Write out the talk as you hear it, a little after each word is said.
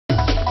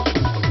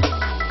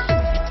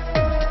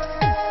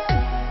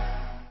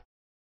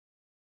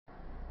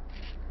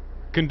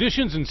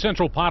Conditions in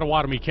central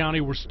Pottawattamie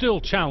County were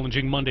still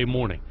challenging Monday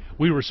morning.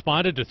 We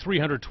responded to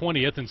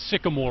 320th and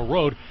Sycamore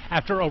Road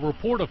after a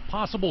report of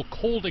possible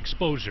cold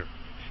exposure.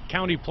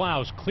 County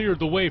plows cleared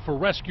the way for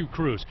rescue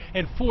crews,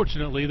 and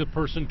fortunately the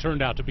person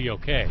turned out to be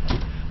okay.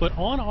 But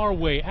on our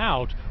way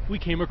out, we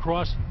came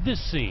across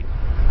this scene.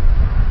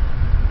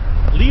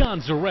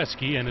 Leon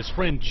Zareski and his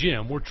friend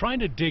Jim were trying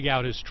to dig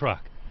out his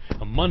truck.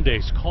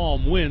 Monday's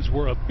calm winds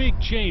were a big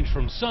change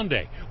from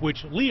Sunday,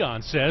 which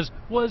Leon says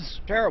was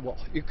terrible.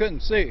 You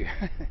couldn't see.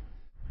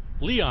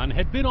 Leon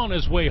had been on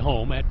his way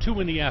home at 2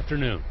 in the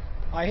afternoon.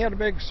 I had a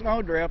big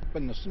snowdrift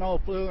and the snow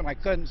flew and I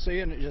couldn't see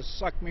and it just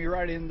sucked me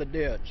right in the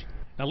ditch.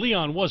 Now,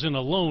 Leon wasn't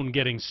alone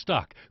getting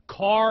stuck.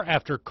 Car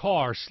after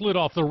car slid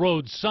off the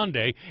road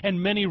Sunday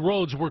and many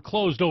roads were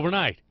closed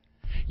overnight.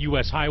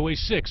 U.S. Highway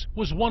 6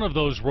 was one of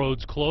those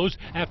roads closed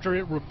after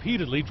it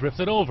repeatedly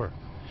drifted over.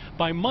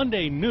 By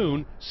Monday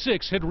noon,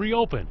 6 had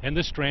reopened and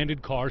the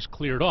stranded cars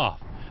cleared off,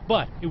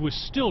 but it was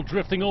still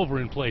drifting over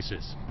in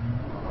places.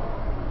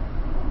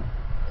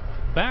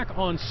 Back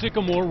on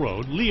Sycamore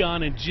Road,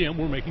 Leon and Jim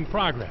were making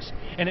progress,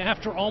 and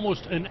after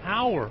almost an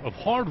hour of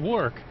hard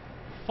work,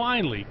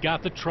 finally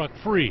got the truck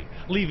free,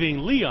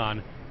 leaving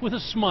Leon with a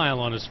smile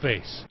on his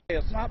face.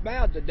 It's not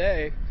bad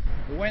today.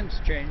 The wind's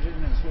changing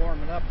and it's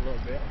warming up a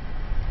little bit.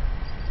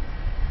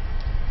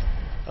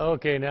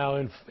 Okay, now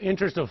in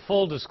interest of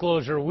full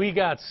disclosure, we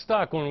got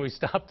stuck when we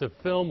stopped to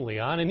film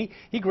Leon, and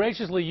he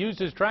graciously used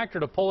his tractor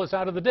to pull us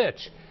out of the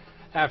ditch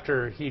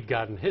after he'd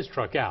gotten his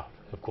truck out,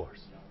 of course.